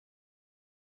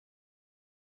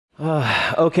So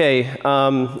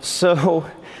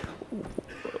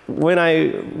when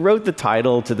I wrote the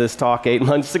title to this talk 8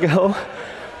 months ago,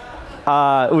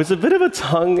 it was a bit of a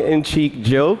tongue-in-cheek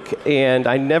joke, and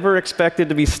I never expected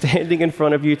to be standing in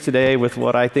front of you today with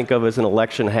what I think of as an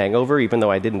election hangover, even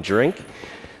though I didn't drink.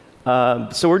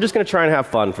 So we're just going to try and have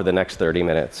fun for the next 30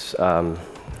 minutes.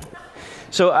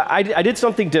 So I did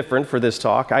something different for this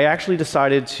talk. I actually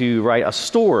decided to write a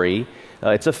story.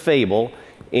 It's a fable.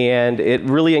 And it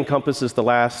really encompasses the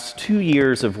last 2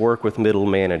 years of work with middle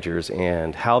managers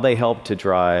and how they help to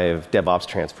drive DevOps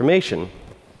transformation.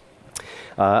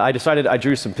 I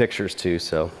drew some pictures too,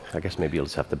 so I guess maybe you'll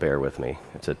just have to bear with me.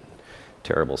 It's a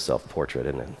terrible self-portrait,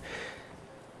 isn't it?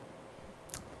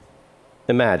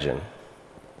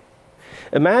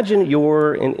 Imagine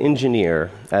you're an engineer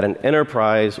at an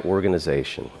enterprise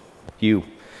organization. You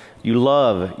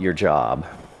love your job.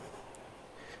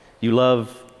 You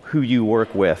love who you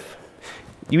work with.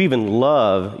 You even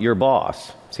love your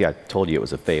boss. See, I told you it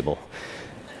was a fable.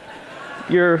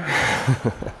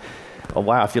 Oh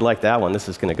wow, if you like that one, this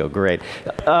is going to go great.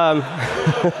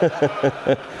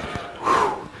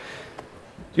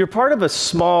 You're part of a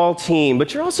small team,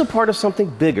 but you're also part of something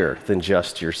bigger than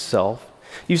just yourself.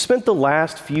 You've spent the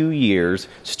last few years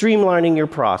streamlining your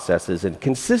processes and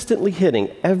consistently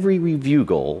hitting every review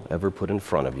goal ever put in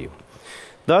front of you.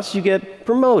 Thus, you get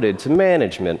promoted to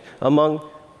management among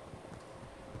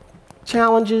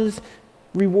challenges,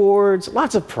 rewards,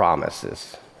 lots of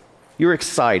promises. You're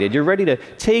excited. You're ready to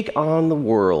take on the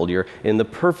world. You're in the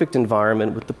perfect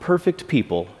environment with the perfect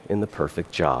people in the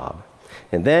perfect job.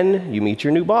 And then you meet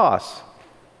your new boss,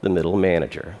 the middle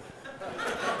manager.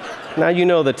 Now, you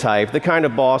know the type, the kind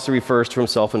of boss who refers to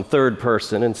himself in third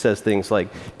person and says things like,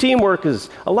 teamwork is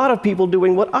a lot of people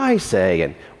doing what I say,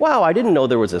 and wow, I didn't know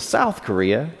there was a South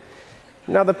Korea.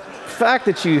 Now, the fact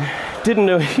that you didn't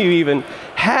know you even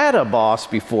had a boss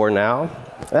before now,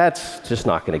 that's just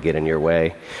not going to get in your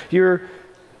way. You're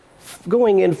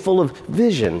going in full of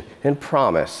vision and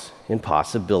promise and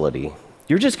possibility.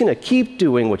 You're just going to keep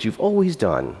doing what you've always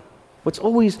done, what's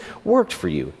always worked for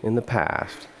you in the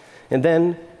past. And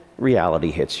then reality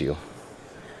hits you.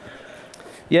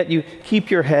 Yet you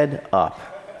keep your head up.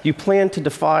 You plan to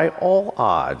defy all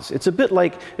odds. It's a bit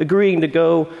like agreeing to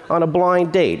go on a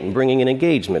blind date and bringing an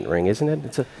engagement ring, isn't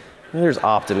it? There's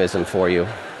optimism for you.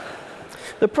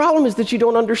 The problem is that you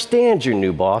don't understand your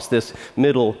new boss, this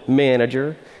middle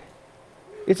manager.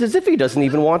 It's as if he doesn't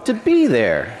even want to be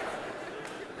there.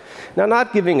 Now,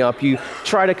 not giving up, you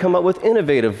try to come up with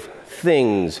innovative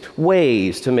things,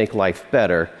 ways to make life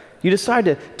better. You decide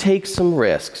to take some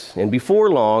risks, and before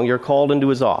long, you're called into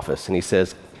his office, and he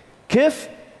says, Kiff,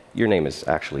 your name is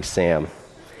actually Sam.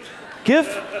 Kiff,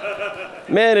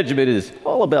 management is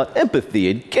all about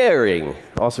empathy and caring.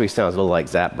 Also, he sounds a little like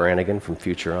Zap Brannigan from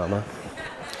Futurama.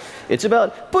 It's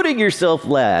about putting yourself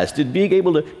last and being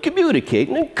able to communicate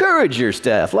and encourage your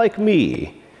staff, like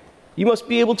me. You must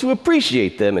be able to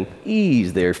appreciate them and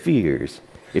ease their fears.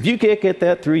 If you can't get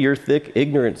that through your thick,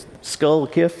 ignorant skull,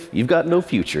 Kiff, you've got no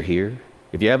future here.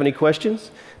 If you have any questions,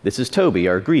 this is Toby,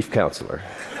 our grief counselor.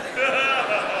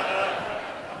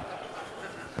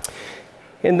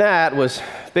 And that was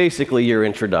basically your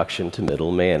introduction to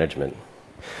middle management.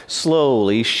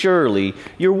 Slowly, surely,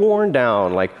 you're worn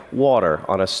down like water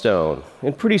on a stone.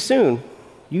 And pretty soon,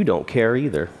 you don't care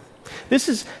either. This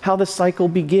is how the cycle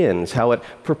begins, how it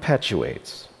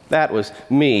perpetuates. That was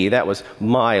me. That was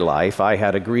my life. I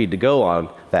had agreed to go on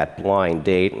that blind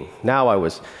date, and now I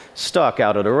was stuck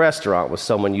out at a restaurant with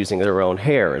someone using their own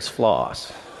hair as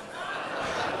floss.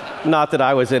 Not that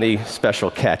I was any special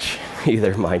catch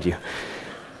either, mind you.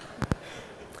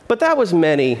 But that was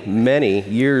many, many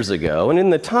years ago, and in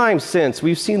the time since,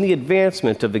 we've seen the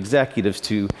advancement of executives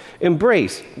to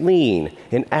embrace lean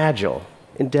and agile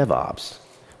in DevOps.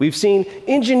 We've seen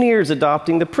engineers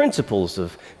adopting the principles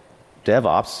of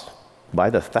DevOps by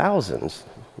the thousands.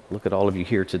 Look at all of you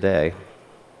here today.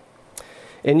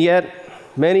 And yet,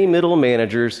 many middle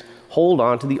managers hold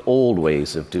on to the old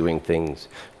ways of doing things,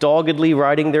 doggedly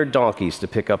riding their donkeys to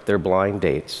pick up their blind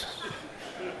dates.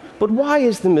 But why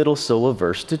is the middle so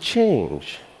averse to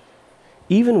change,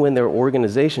 even when their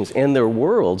organizations and their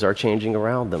worlds are changing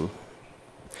around them?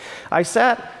 I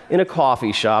sat in a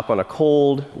coffee shop on a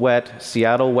cold, wet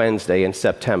Seattle Wednesday in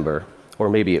September. Or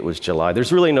maybe it was July.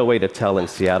 There's really no way to tell in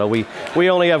Seattle. We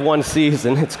only have one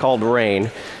season. It's called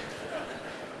rain.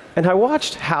 And I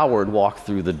watched Howard walk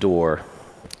through the door,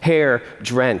 hair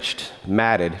drenched,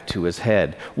 matted to his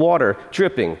head, water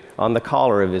dripping on the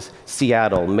collar of his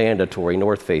Seattle mandatory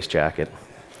North Face jacket.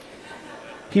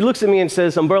 He looks at me and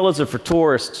says, "Umbrellas are for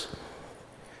tourists."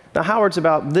 Now, Howard's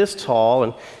about this tall,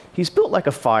 and He's built like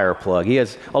a fire plug. He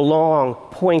has a long,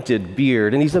 pointed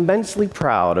beard, and he's immensely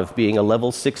proud of being a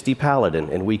level 60 paladin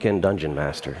and weekend dungeon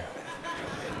master.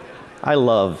 I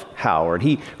love Howard.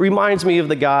 He reminds me of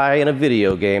the guy in a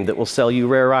video game that will sell you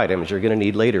rare items you're going to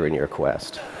need later in your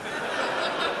quest.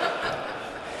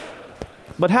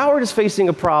 But Howard is facing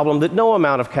a problem that no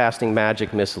amount of casting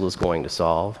magic missile is going to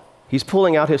solve. He's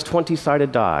pulling out his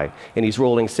 20-sided die, and he's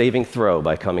rolling saving throw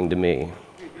by coming to me.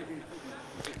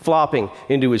 Flopping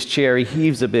into his chair, he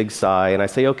heaves a big sigh, and I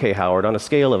say, "Okay, Howard, on a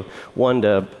scale of 1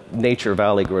 to Nature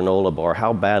Valley granola bar,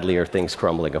 how badly are things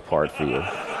crumbling apart for you?"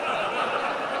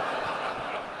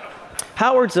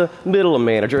 Howard's a middle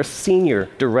manager, a senior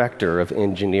director of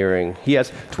engineering. He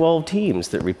has 12 teams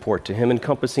that report to him,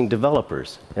 encompassing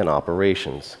developers and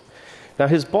operations. Now,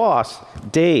 his boss,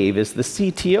 Dave, is the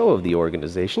CTO of the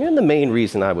organization, and the main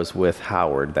reason I was with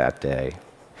Howard that day.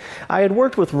 I had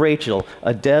worked with Rachel,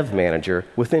 a dev manager,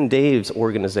 within Dave's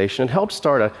organization and helped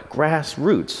start a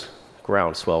grassroots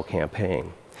groundswell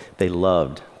campaign. They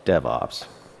loved DevOps.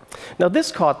 Now,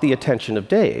 this caught the attention of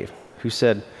Dave, who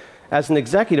said, "As an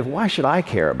executive, why should I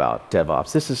care about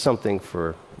DevOps? This is something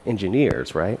for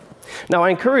engineers, right?" Now,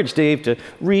 I encouraged Dave to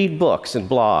read books and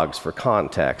blogs for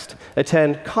context,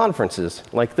 attend conferences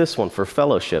like this one for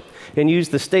fellowship, and use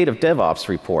the State of DevOps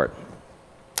report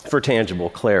for tangible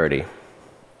clarity.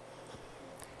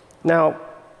 Now,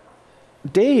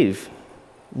 Dave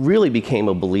really became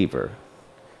a believer.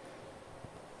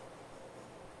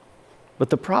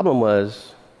 But the problem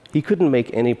was he couldn't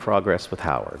make any progress with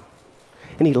Howard.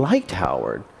 And he liked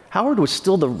Howard. Howard was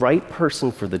still the right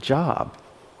person for the job.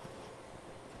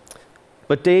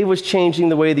 But Dave was changing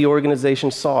the way the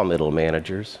organization saw middle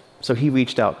managers, so he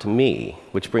reached out to me,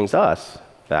 which brings us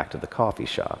back to the coffee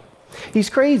shop. "He's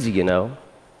crazy, you know,"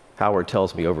 Howard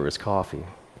tells me over his coffee.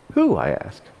 "Who?" I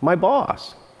ask. "My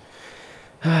boss."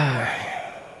 He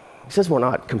says we're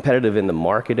not competitive in the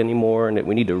market anymore and that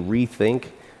we need to rethink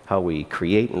how we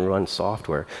create and run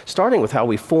software, starting with how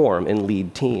we form and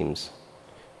lead teams.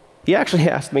 He actually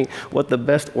asked me what the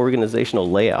best organizational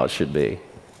layout should be.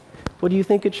 "What do you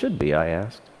think it should be?" I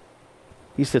asked.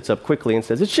 He sits up quickly and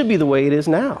says, "It should be the way it is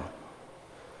now.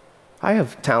 I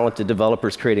have talented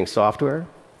developers creating software.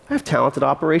 I have talented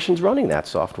operations running that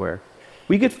software.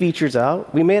 We get features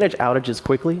out. We manage outages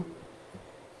quickly.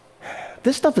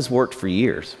 This stuff has worked for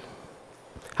years."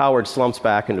 Howard slumps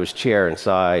back into his chair and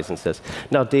sighs and says,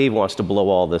 "Now Dave wants to blow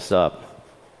all this up.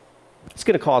 It's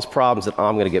going to cause problems that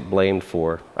I'm going to get blamed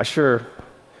for. I sure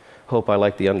hope I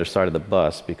like the underside of the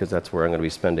bus, because that's where I'm going to be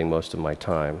spending most of my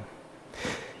time."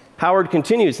 Howard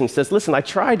continues and says, "Listen, I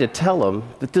tried to tell him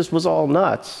that this was all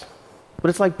nuts, but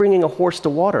it's like bringing a horse to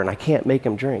water and I can't make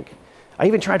him drink. I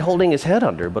even tried holding his head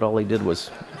under, but all he did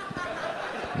was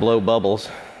blow bubbles."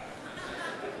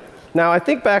 Now, I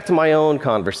think back to my own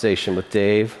conversation with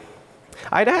Dave.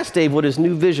 I'd asked Dave what his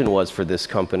new vision was for this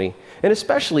company, and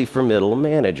especially for middle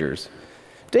managers.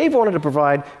 Dave wanted to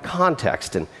provide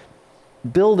context and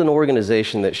build an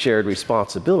organization that shared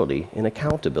responsibility and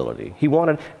accountability. He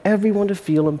wanted everyone to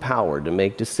feel empowered to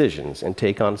make decisions and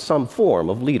take on some form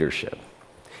of leadership.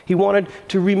 He wanted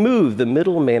to remove the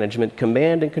middle management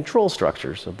command and control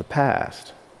structures of the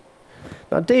past.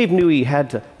 Now, Dave knew he had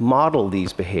to model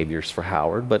these behaviors for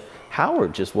Howard, but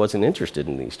Howard just wasn't interested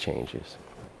in these changes.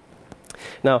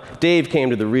 Now, Dave came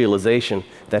to the realization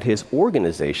that his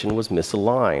organization was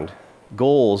misaligned.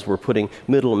 Goals were putting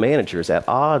middle managers at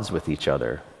odds with each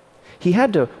other. He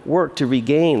had to work to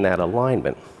regain that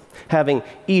alignment. Having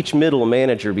each middle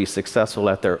manager be successful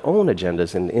at their own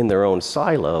agendas and in their own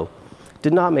silo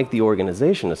did not make the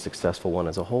organization a successful one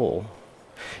as a whole.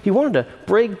 He wanted to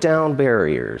break down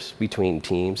barriers between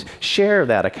teams, share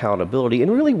that accountability,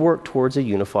 and really work towards a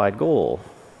unified goal.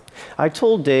 I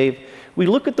told Dave, we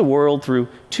look at the world through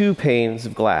two panes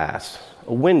of glass,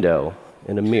 a window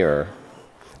and a mirror.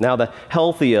 Now, the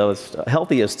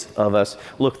healthiest of us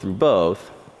look through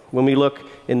both. When we look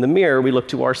in the mirror, we look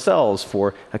to ourselves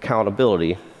for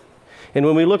accountability. And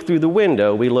when we look through the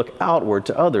window, we look outward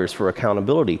to others for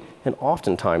accountability and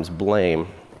oftentimes blame.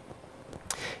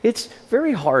 It's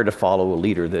very hard to follow a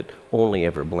leader that only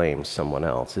ever blames someone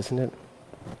else, isn't it?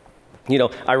 You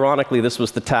know, ironically, this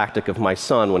was the tactic of my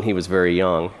son when he was very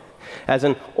young. As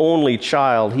an only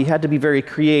child, he had to be very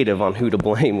creative on who to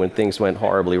blame when things went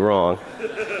horribly wrong.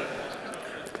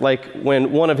 Like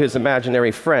when one of his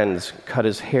imaginary friends cut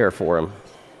his hair for him.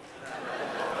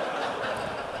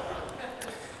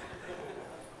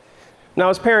 Now,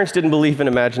 his parents didn't believe in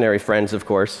imaginary friends, of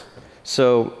course,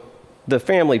 so the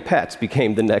family pets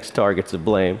became the next targets of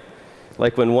blame,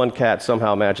 like when one cat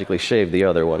somehow magically shaved the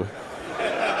other one.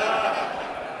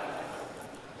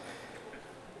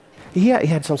 He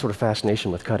had some sort of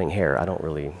fascination with cutting hair. I don't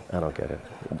get it.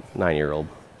 9-year-old.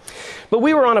 But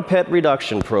we were on a pet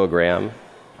reduction program,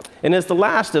 and as the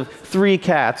last of 3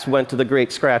 cats went to the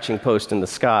great scratching post in the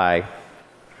sky,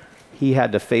 he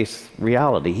had to face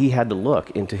reality. He had to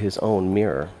look into his own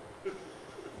mirror.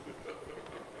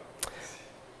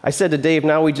 I said to Dave,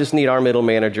 now we just need our middle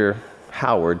manager,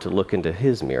 Howard, to look into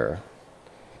his mirror.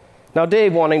 Now,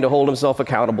 Dave, wanting to hold himself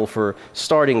accountable for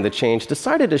starting the change,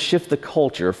 decided to shift the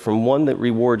culture from one that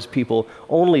rewards people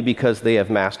only because they have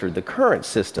mastered the current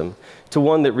system to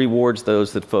one that rewards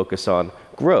those that focus on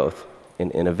growth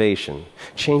and innovation.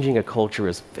 Changing a culture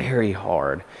is very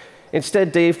hard.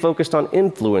 Instead, Dave focused on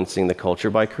influencing the culture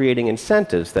by creating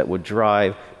incentives that would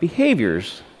drive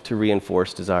behaviors to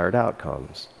reinforce desired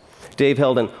outcomes. Dave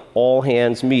held an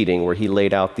all-hands meeting where he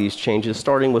laid out these changes,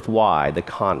 starting with why, the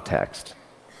context.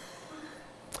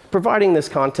 Providing this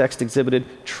context exhibited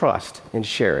trust and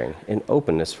sharing and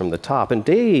openness from the top. And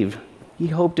Dave, he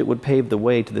hoped it would pave the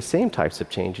way to the same types of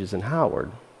changes in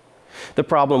Howard. The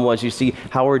problem was, you see,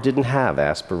 Howard didn't have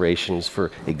aspirations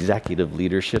for executive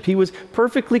leadership. He was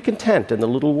perfectly content in the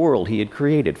little world he had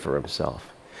created for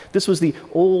himself. This was the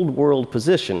old world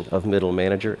position of middle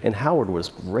manager, and Howard was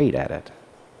great at it.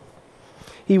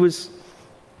 He was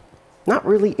not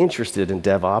really interested in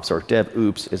DevOps, or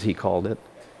DevOps as he called it.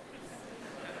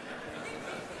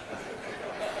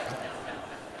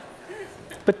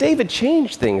 But David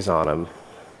changed things on him.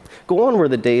 Gone were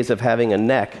the days of having a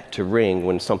neck to wring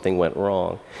when something went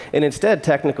wrong. And instead,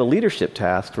 technical leadership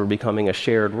tasks were becoming a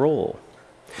shared role.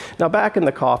 Now, back in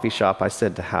the coffee shop, I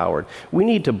said to Howard, we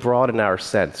need to broaden our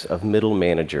sense of middle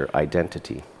manager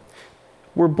identity.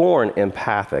 We're born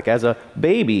empathic. As a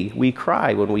baby, we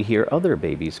cry when we hear other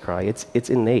babies cry. It's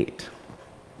innate.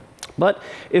 But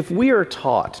if we are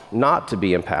taught not to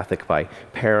be empathic by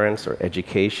parents or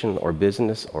education or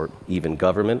business or even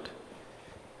government,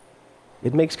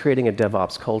 it makes creating a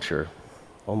DevOps culture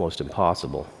almost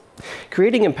impossible.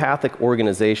 Creating empathic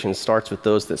organizations starts with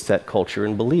those that set culture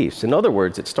and beliefs. In other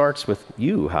words, it starts with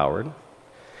you, Howard.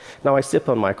 Now I sip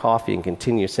on my coffee and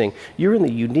continue saying, you're in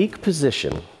the unique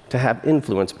position to have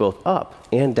influence both up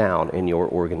and down in your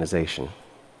organization.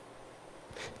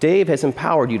 Dave has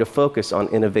empowered you to focus on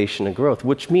innovation and growth,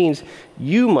 which means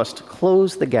you must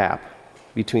close the gap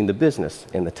between the business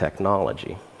and the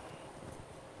technology.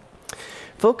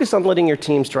 Focus on letting your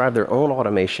teams drive their own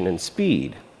automation and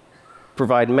speed.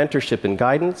 Provide mentorship and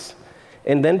guidance,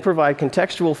 and then provide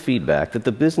contextual feedback that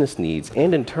the business needs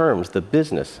and in terms the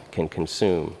business can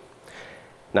consume.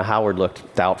 Now, Howard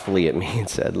looked doubtfully at me and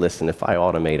said, listen, if I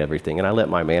automate everything and I let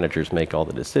my managers make all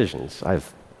the decisions,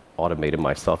 I've automated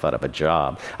myself out of a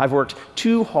job. I've worked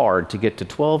too hard to get to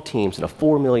 12 teams and a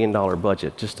 $4 million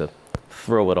budget just to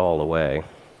throw it all away.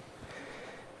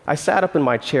 I sat up in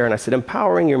my chair and I said,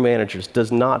 empowering your managers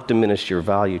does not diminish your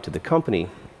value to the company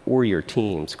or your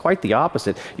teams. Quite the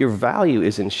opposite. Your value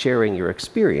is in sharing your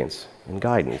experience and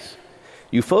guidance.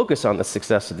 You focus on the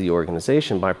success of the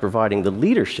organization by providing the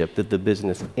leadership that the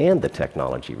business and the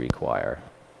technology require.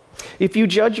 If you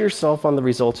judge yourself on the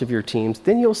results of your teams,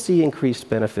 then you'll see increased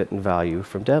benefit and value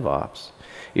from DevOps.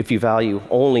 If you value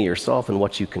only yourself and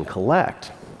what you can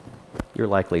collect, you're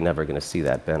likely never going to see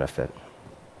that benefit.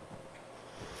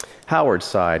 Howard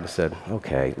sighed and said,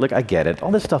 okay, look, I get it.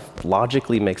 All this stuff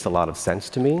logically makes a lot of sense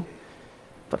to me.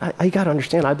 But I got to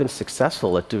understand, I've been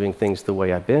successful at doing things the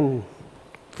way I've been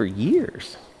for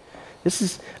years. This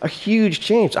is a huge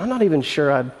change. I'm not even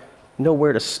sure I know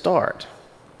where to start.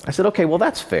 I said, okay, well,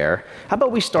 that's fair. How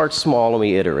about we start small and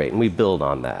we iterate and we build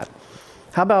on that?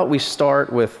 How about we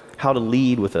start with how to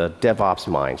lead with a DevOps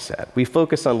mindset? We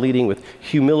focus on leading with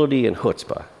humility and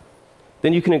chutzpah.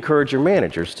 Then you can encourage your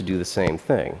managers to do the same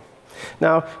thing.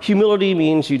 Now, humility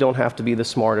means you don't have to be the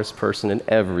smartest person in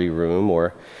every room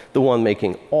or the one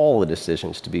making all the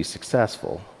decisions to be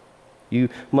successful. You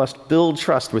must build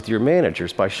trust with your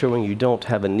managers by showing you don't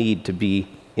have a need to be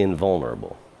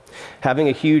invulnerable. Having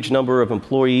a huge number of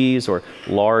employees or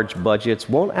large budgets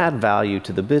won't add value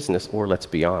to the business or, let's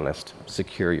be honest,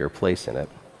 secure your place in it.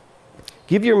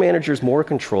 Give your managers more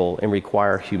control and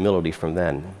require humility from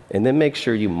them, and then make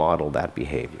sure you model that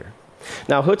behavior.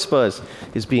 Now, chutzpah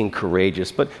is being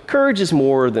courageous, but courage is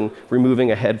more than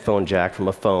removing a headphone jack from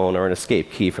a phone or an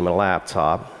escape key from a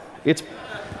laptop. It's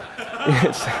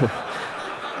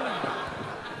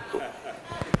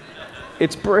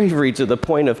bravery to the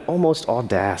point of almost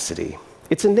audacity.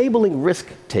 It's enabling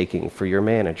risk-taking for your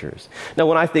managers. Now,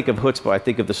 when I think of chutzpah, I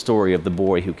think of the story of the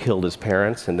boy who killed his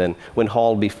parents and then, when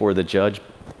hauled before the judge,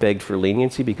 begged for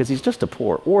leniency because he's just a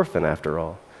poor orphan after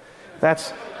all.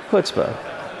 That's chutzpah.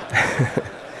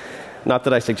 Not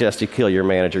that I suggest you kill your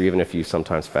manager, even if you're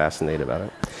sometimes fascinated about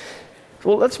it.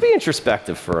 Well, let's be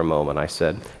introspective for a moment, I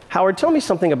said. Howard, tell me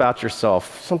something about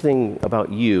yourself, something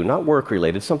about you, not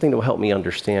work-related, something that will help me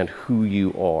understand who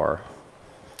you are.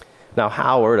 Now,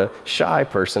 Howard, a shy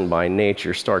person by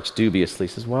nature, starts dubiously,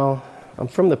 says, well, I'm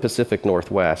from the Pacific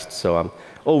Northwest, so I'm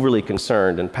overly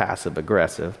concerned and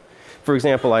passive-aggressive. For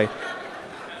example, I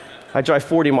drive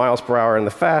 40 miles per hour in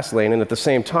the fast lane, and at the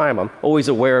same time, I'm always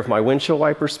aware of my windshield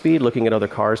wiper speed, looking at other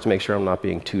cars to make sure I'm not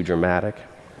being too dramatic.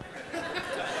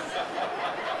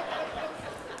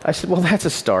 I said, well, that's a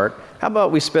start. How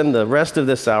about we spend the rest of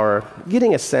this hour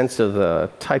getting a sense of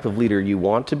the type of leader you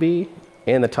want to be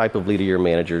and the type of leader your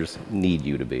managers need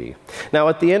you to be. Now,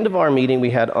 at the end of our meeting, we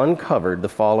had uncovered the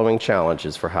following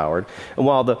challenges for Howard, and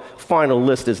while the final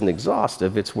list isn't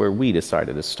exhaustive, it's where we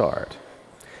decided to start.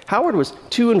 Howard was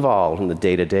too involved in the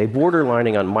day-to-day,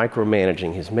 borderlining on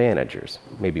micromanaging his managers,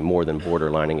 maybe more than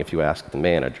borderlining if you ask the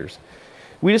managers.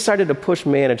 We decided to push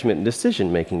management and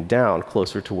decision-making down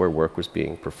closer to where work was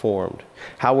being performed.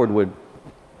 Howard would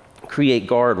create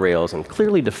guardrails and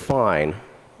clearly define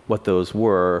what those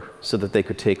were so that they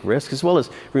could take risks, as well as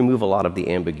remove a lot of the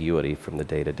ambiguity from the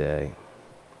day-to-day.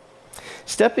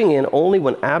 Stepping in only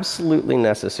when absolutely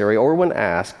necessary or when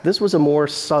asked, this was a more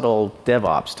subtle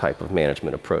DevOps type of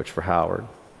management approach for Howard.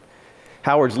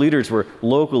 Howard's leaders were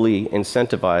locally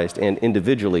incentivized and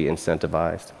individually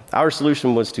incentivized. Our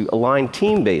solution was to align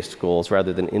team-based goals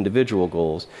rather than individual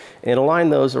goals and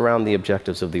align those around the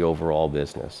objectives of the overall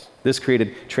business. This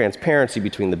created transparency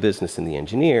between the business and the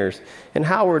engineers, and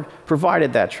Howard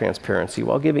provided that transparency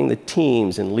while giving the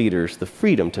teams and leaders the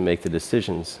freedom to make the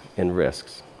decisions and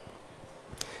risks.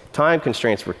 Time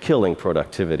constraints were killing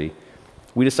productivity.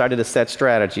 We decided to set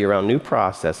strategy around new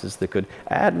processes that could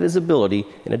add visibility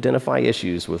and identify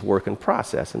issues with work in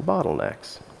process and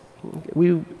bottlenecks.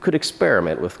 We could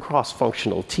experiment with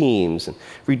cross-functional teams and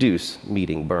reduce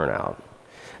meeting burnout.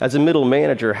 As a middle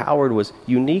manager, Howard was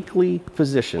uniquely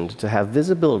positioned to have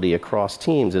visibility across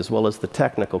teams as well as the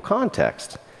technical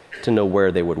context to know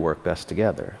where they would work best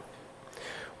together.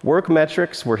 Work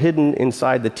metrics were hidden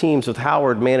inside the teams, with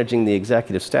Howard managing the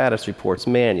executive status reports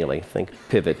manually. Think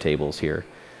pivot tables here.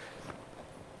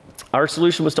 Our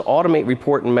solution was to automate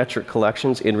report and metric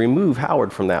collections and remove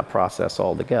Howard from that process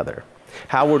altogether.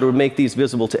 Howard would make these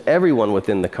visible to everyone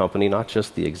within the company, not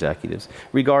just the executives,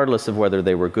 regardless of whether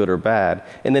they were good or bad,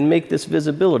 and then make this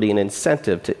visibility an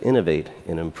incentive to innovate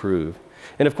and improve.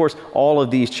 And of course, all of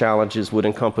these challenges would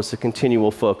encompass a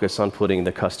continual focus on putting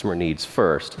the customer needs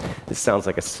first. This sounds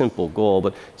like a simple goal,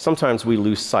 but sometimes we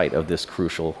lose sight of this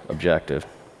crucial objective.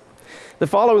 The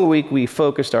following week, we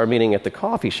focused our meeting at the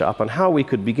coffee shop on how we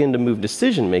could begin to move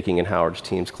decision-making in Howard's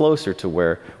teams closer to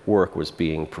where work was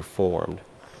being performed.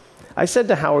 I said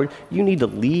to Howard, you need to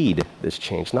lead this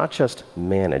change, not just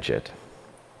manage it.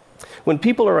 When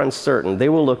people are uncertain, they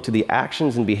will look to the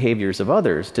actions and behaviors of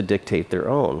others to dictate their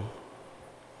own.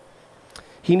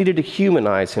 He needed to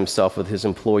humanize himself with his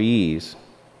employees.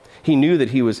 He knew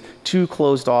that he was too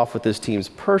closed off with his teams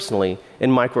personally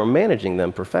and micromanaging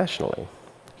them professionally.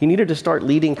 He needed to start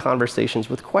leading conversations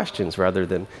with questions rather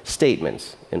than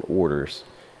statements and orders.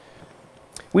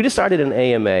 We decided an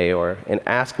AMA, or an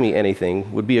Ask Me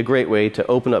Anything, would be a great way to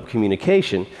open up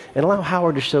communication and allow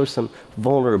Howard to show some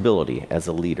vulnerability as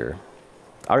a leader.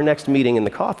 Our next meeting in the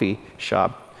coffee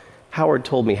shop, Howard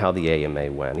told me how the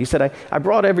AMA went. He said, I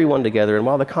brought everyone together, and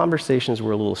while the conversations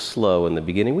were a little slow in the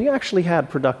beginning, we actually had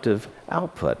productive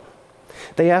output.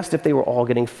 They asked if they were all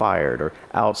getting fired or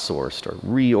outsourced or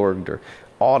reorged or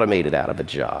automated out of a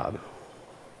job.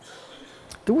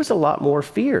 There was a lot more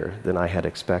fear than I had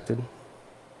expected.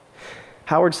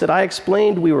 Howard said, I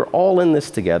explained we were all in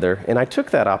this together, and I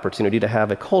took that opportunity to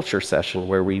have a culture session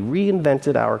where we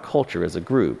reinvented our culture as a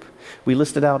group. We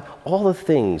listed out all the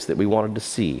things that we wanted to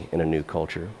see in a new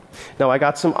culture. Now, I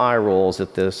got some eye rolls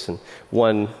at this, and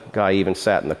one guy even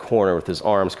sat in the corner with his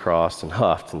arms crossed and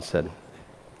huffed and said,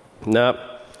 nope,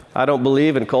 I don't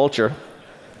believe in culture.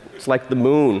 It's like the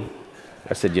moon.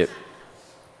 I said, you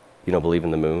don't believe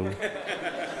in the moon?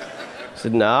 He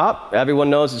said, no, everyone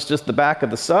knows it's just the back of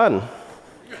the sun.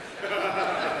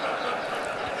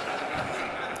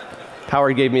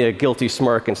 Howard gave me a guilty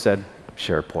smirk and said,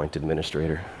 SharePoint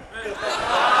administrator.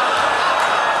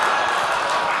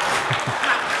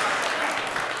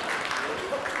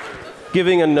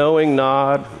 Giving a knowing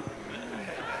nod,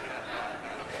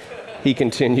 he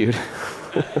continued.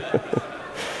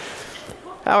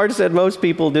 Howard said most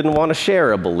people didn't want to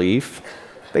share a belief.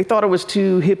 They thought it was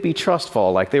too hippie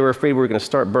trustful, like they were afraid we were going to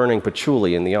start burning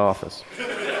patchouli in the office.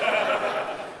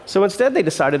 So instead, they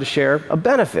decided to share a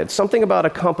benefit, something about a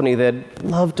company they'd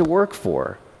love to work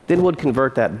for. then would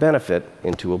convert that benefit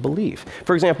into a belief.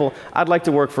 For example, I'd like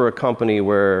to work for a company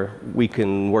where we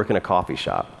can work in a coffee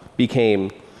shop.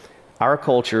 Became, our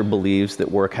culture believes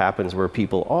that work happens where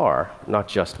people are, not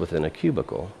just within a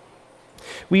cubicle.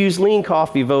 We used lean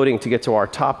coffee voting to get to our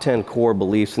top 10 core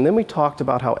beliefs, and then we talked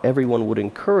about how everyone would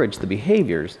encourage the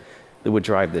behaviors that would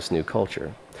drive this new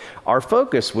culture. Our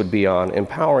focus would be on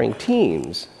empowering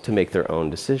teams to make their own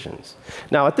decisions.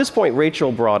 Now, at this point,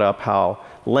 Rachel brought up how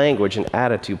language and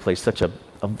attitude play such a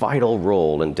vital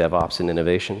role in DevOps and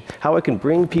innovation, how it can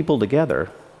bring people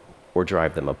together or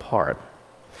drive them apart.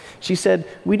 She said,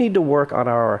 we need to work on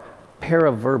our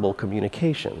paraverbal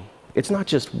communication. It's not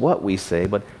just what we say,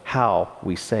 but how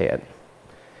we say it.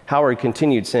 Howard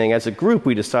continued saying, as a group,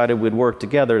 we decided we'd work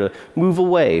together to move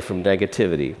away from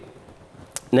negativity.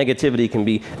 Negativity can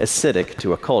be acidic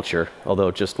to a culture, although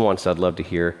just once I'd love to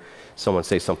hear someone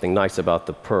say something nice about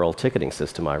the Perl ticketing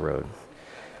system I wrote.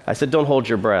 I said, don't hold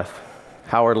your breath.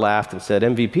 Howard laughed and said,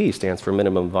 MVP stands for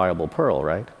minimum viable Perl,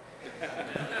 right?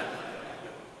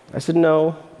 I said,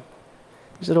 no.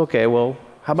 He said, okay, well,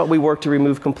 how about we work to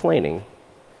remove complaining?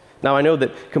 Now, I know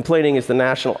that complaining is the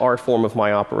national art form of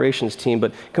my operations team,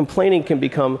 but complaining can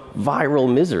become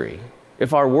viral misery.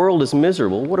 If our world is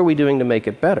miserable, what are we doing to make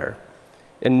it better?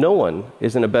 And no one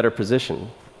is in a better position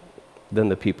than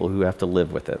the people who have to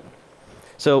live with it.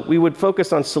 So we would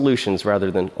focus on solutions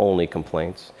rather than only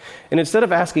complaints. And instead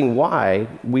of asking why,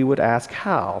 we would ask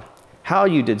how. How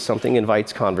you did something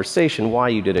invites conversation. Why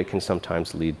you did it can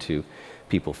sometimes lead to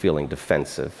people feeling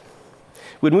defensive.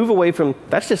 We'd move away from,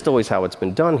 that's just always how it's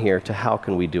been done here, to how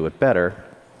can we do it better?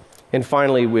 And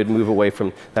finally, we'd move away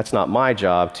from, that's not my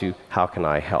job, to how can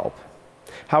I help?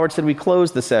 Howard said we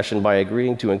closed the session by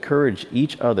agreeing to encourage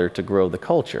each other to grow the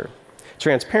culture.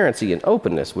 Transparency and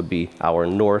openness would be our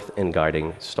north and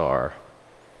guiding star.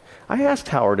 I asked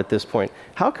Howard at this point,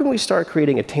 how can we start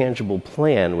creating a tangible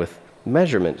plan with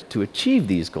measurement to achieve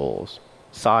these goals?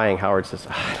 Sighing, Howard says,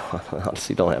 I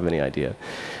honestly don't have any idea.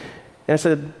 And I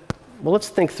said, well, let's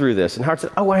think through this. And Howard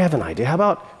said, oh, I have an idea. How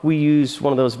about we use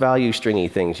one of those value stringy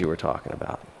things you were talking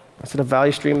about? I said, a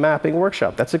value stream mapping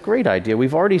workshop. That's a great idea.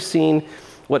 We've already seen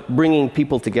what bringing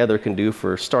people together can do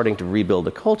for starting to rebuild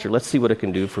a culture. Let's see what it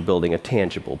can do for building a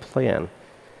tangible plan.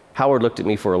 Howard looked at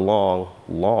me for a long,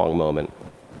 long moment,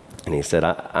 and he said,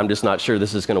 I'm just not sure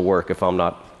this is going to work if I'm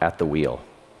not at the wheel.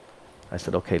 I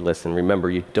said, okay, listen, remember,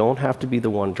 you don't have to be the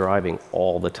one driving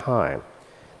all the time.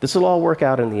 This will all work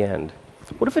out in the end.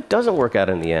 What if it doesn't work out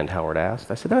in the end, Howard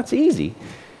asked. I said, that's easy.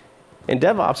 In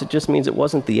DevOps, it just means it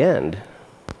wasn't the end.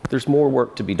 There's more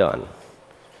work to be done.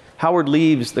 Howard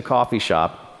leaves the coffee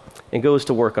shop and goes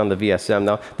to work on the VSM.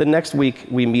 Now, the next week,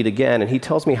 we meet again, and he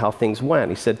tells me how things went.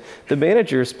 He said, the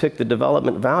managers picked the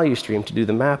development value stream to do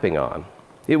the mapping on.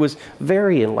 It was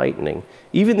very enlightening.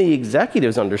 Even the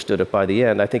executives understood it by the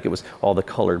end. I think it was all the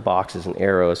colored boxes and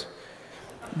arrows.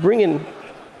 Bringing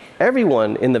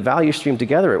everyone in the value stream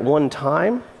together at one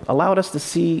time allowed us to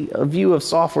see a view of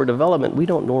software development we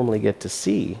don't normally get to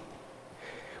see.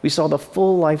 We saw the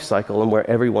full life cycle and where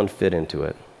everyone fit into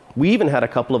it. We even had a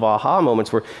couple of aha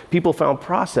moments where people found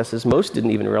processes most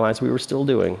didn't even realize we were still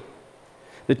doing.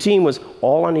 The team was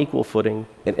all on equal footing,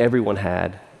 and everyone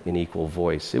had an equal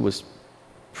voice. It was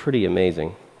pretty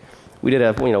amazing. We did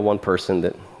have one person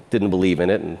that didn't believe in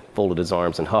it and folded his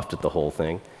arms and huffed at the whole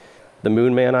thing. The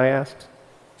Moon Man, I asked.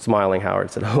 Smiling,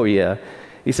 Howard said, oh, yeah.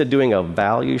 He said doing a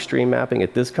value stream mapping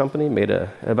at this company made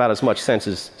about as much sense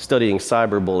as studying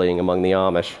cyberbullying among the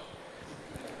Amish.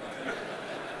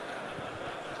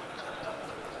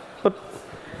 But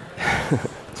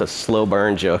it's a slow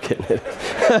burn joke, isn't it?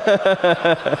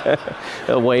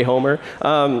 Way Homer.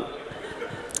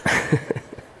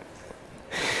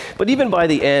 But even by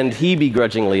the end, he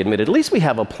begrudgingly admitted, at least we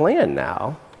have a plan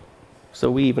now. So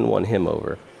we even won him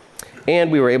over.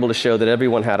 And we were able to show that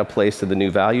everyone had a place in the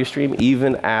new value stream,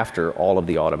 even after all of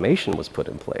the automation was put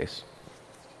in place.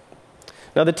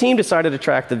 Now, the team decided to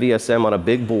track the VSM on a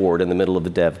big board in the middle of the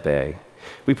dev bay.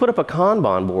 We put up a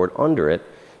Kanban board under it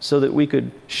so that we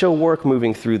could show work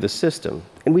moving through the system.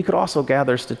 And we could also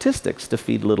gather statistics to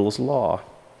feed Little's law.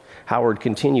 Howard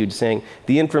continued saying,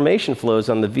 the information flows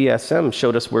on the VSM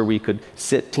showed us where we could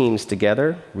sit teams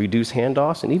together, reduce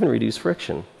handoffs, and even reduce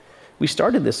friction. We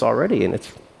started this already, and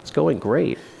it's going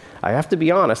great. I have to be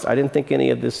honest, I didn't think any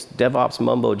of this DevOps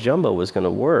mumbo-jumbo was going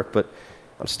to work, but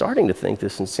I'm starting to think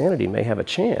this insanity may have a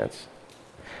chance.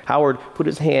 Howard put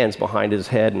his hands behind his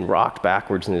head and rocked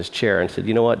backwards in his chair and said,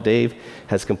 you know what, Dave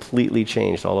has completely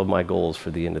changed all of my goals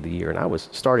for the end of the year. And I was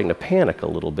starting to panic a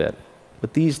little bit.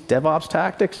 But these DevOps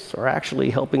tactics are actually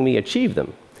helping me achieve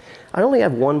them. I only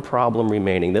have one problem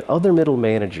remaining, that other middle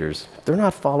managers, they're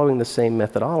not following the same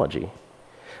methodology.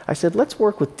 I said, let's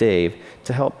work with Dave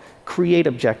to help create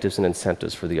objectives and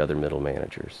incentives for the other middle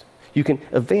managers. You can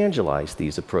evangelize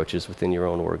these approaches within your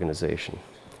own organization.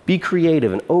 Be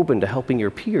creative and open to helping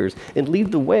your peers and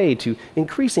lead the way to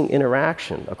increasing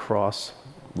interaction across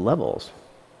levels.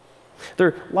 There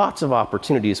are lots of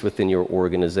opportunities within your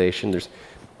organization. There's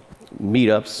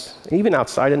meetups, even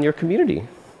outside in your community.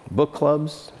 Book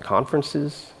clubs,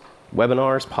 conferences,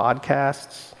 webinars,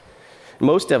 podcasts.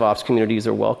 Most DevOps communities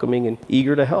are welcoming and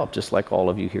eager to help, just like all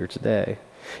of you here today.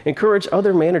 Encourage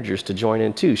other managers to join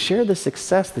in too. Share the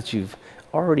success that you've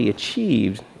already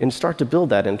achieved and start to build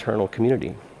that internal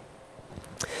community.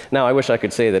 Now, I wish I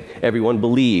could say that everyone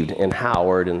believed in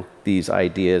Howard and these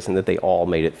ideas and that they all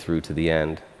made it through to the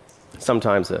end.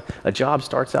 Sometimes a job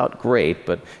starts out great,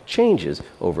 but changes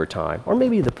over time, or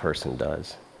maybe the person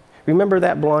does. Remember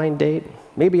that blind date?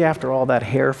 Maybe after all that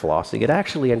hair flossing, it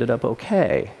actually ended up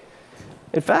okay.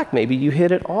 In fact, maybe you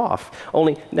hit it off,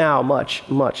 only now, much,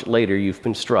 much later, you've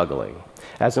been struggling.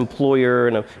 As employer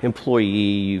and employee,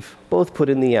 you've both put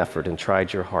in the effort and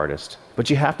tried your hardest, but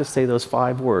you have to say those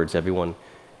 5 words everyone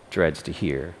dreads to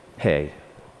hear. Hey,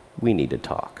 we need to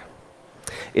talk.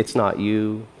 It's not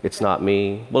you, it's not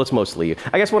me, well, it's mostly you.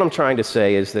 I guess what I'm trying to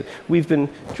say is that we've been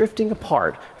drifting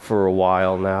apart for a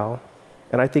while now,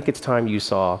 and I think it's time you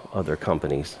saw other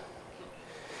companies.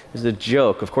 It's a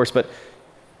joke, of course, but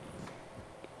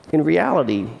in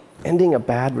reality, ending a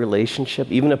bad relationship,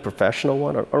 even a professional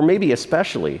one, or maybe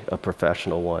especially a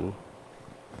professional one,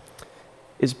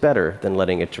 is better than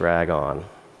letting it drag on.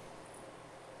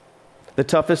 The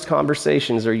toughest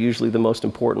conversations are usually the most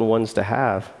important ones to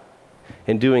have,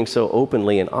 and doing so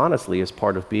openly and honestly is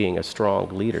part of being a strong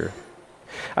leader.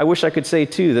 I wish I could say,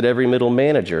 too, that every middle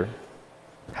manager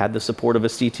had the support of a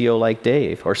CTO like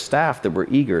Dave, or staff that were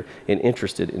eager and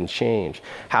interested in change.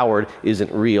 Howard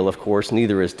isn't real, of course,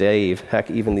 neither is Dave.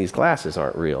 Heck, even these glasses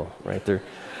aren't real, right? They're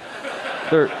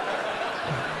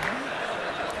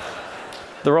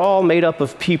all made up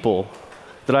of people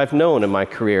that I've known in my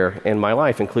career and my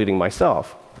life, including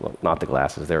myself. Well, not the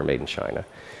glasses, they were made in China.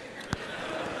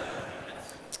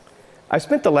 I've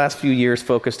spent the last few years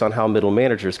focused on how middle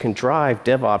managers can drive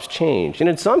DevOps change, and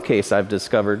in some cases I've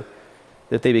discovered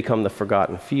that they become the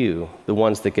forgotten few, the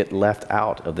ones that get left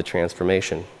out of the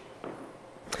transformation.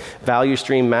 Value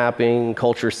stream mapping,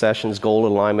 culture sessions, goal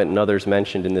alignment, and others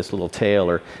mentioned in this little tale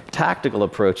are tactical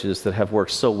approaches that have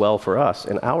worked so well for us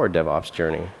in our DevOps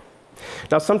journey.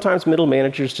 Now, sometimes middle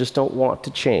managers just don't want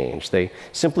to change. They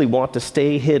simply want to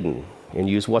stay hidden and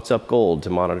use What's Up Gold to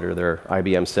monitor their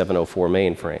IBM 704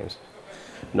 mainframes.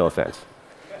 No offense.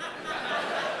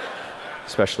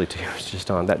 Especially to you, it's just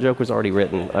on. That joke was already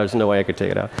written. There's no way I could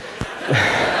take it out.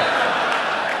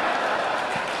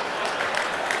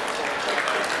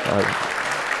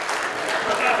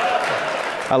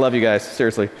 I love you guys,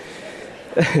 seriously.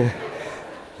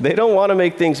 They don't want to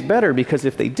make things better because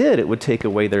if they did, it would take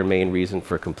away their main reason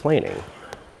for complaining.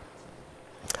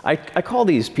 I call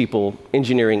these people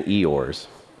engineering Eeyores.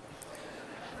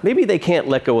 Maybe they can't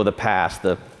let go of the past,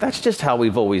 that's just how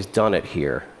we've always done it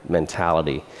here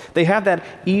mentality. They have that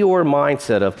Eeyore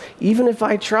mindset of, even if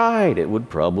I tried, it would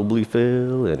probably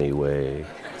fail anyway.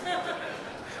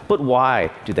 But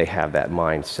why do they have that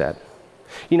mindset?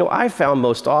 You know, I found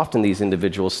most often these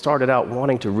individuals started out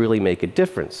wanting to really make a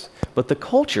difference, but the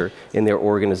culture in their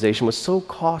organization was so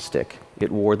caustic,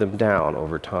 it wore them down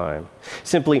over time.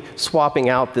 Simply swapping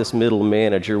out this middle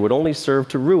manager would only serve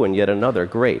to ruin yet another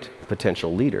great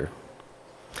potential leader.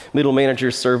 Middle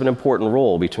managers serve an important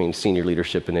role between senior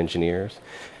leadership and engineers,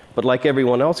 but like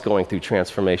everyone else going through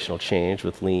transformational change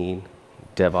with Lean,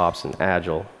 DevOps, and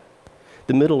Agile,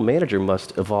 the middle manager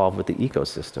must evolve with the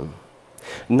ecosystem.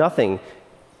 Nothing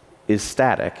is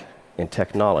static in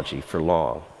technology for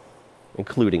long,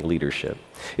 including leadership.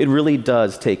 It really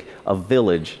does take a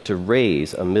village to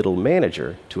raise a middle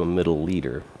manager to a middle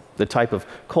leader, the type of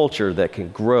culture that can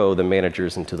grow the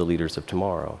managers into the leaders of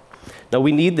tomorrow. Now,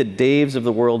 we need the Daves of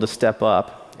the world to step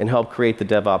up and help create the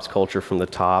DevOps culture from the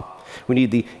top. We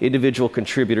need the individual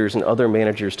contributors and other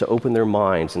managers to open their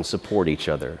minds and support each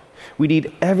other. We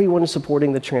need everyone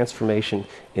supporting the transformation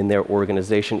in their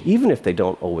organization, even if they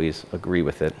don't always agree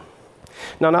with it.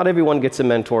 Now, not everyone gets a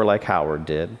mentor like Howard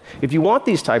did. If you want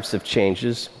these types of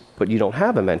changes, but you don't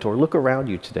have a mentor, look around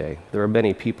you today. There are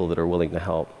many people that are willing to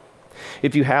help.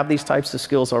 If you have these types of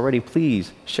skills already,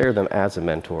 please share them as a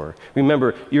mentor.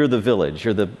 Remember, you're the village.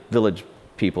 You're the village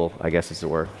people, I guess is the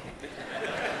word.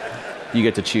 You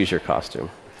get to choose your costume.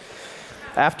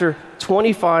 After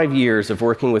 25 years of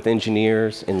working with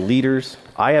engineers and leaders,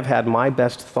 I have had my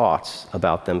best thoughts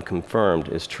about them confirmed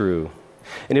as true.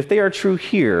 And if they are true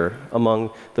here, among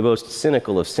the most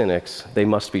cynical of cynics, they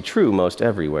must be true most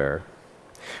everywhere.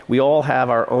 We all have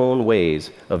our own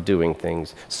ways of doing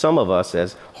things. Some of us,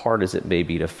 as hard as it may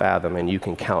be to fathom, and you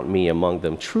can count me among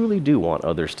them, truly do want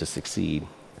others to succeed.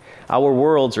 Our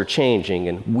worlds are changing,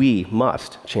 and we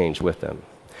must change with them.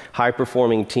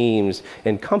 High-performing teams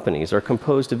and companies are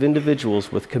composed of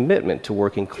individuals with commitment to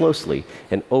working closely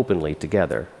and openly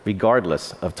together,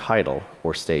 regardless of title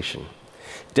or station.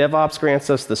 DevOps grants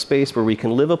us the space where we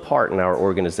can live apart in our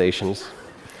organizations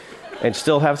and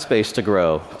still have space to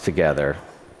grow together.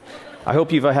 I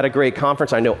hope you've had a great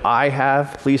conference. I know I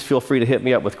have. Please feel free to hit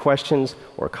me up with questions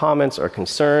or comments or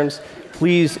concerns.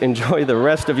 Please enjoy the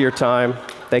rest of your time.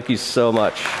 Thank you so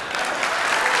much.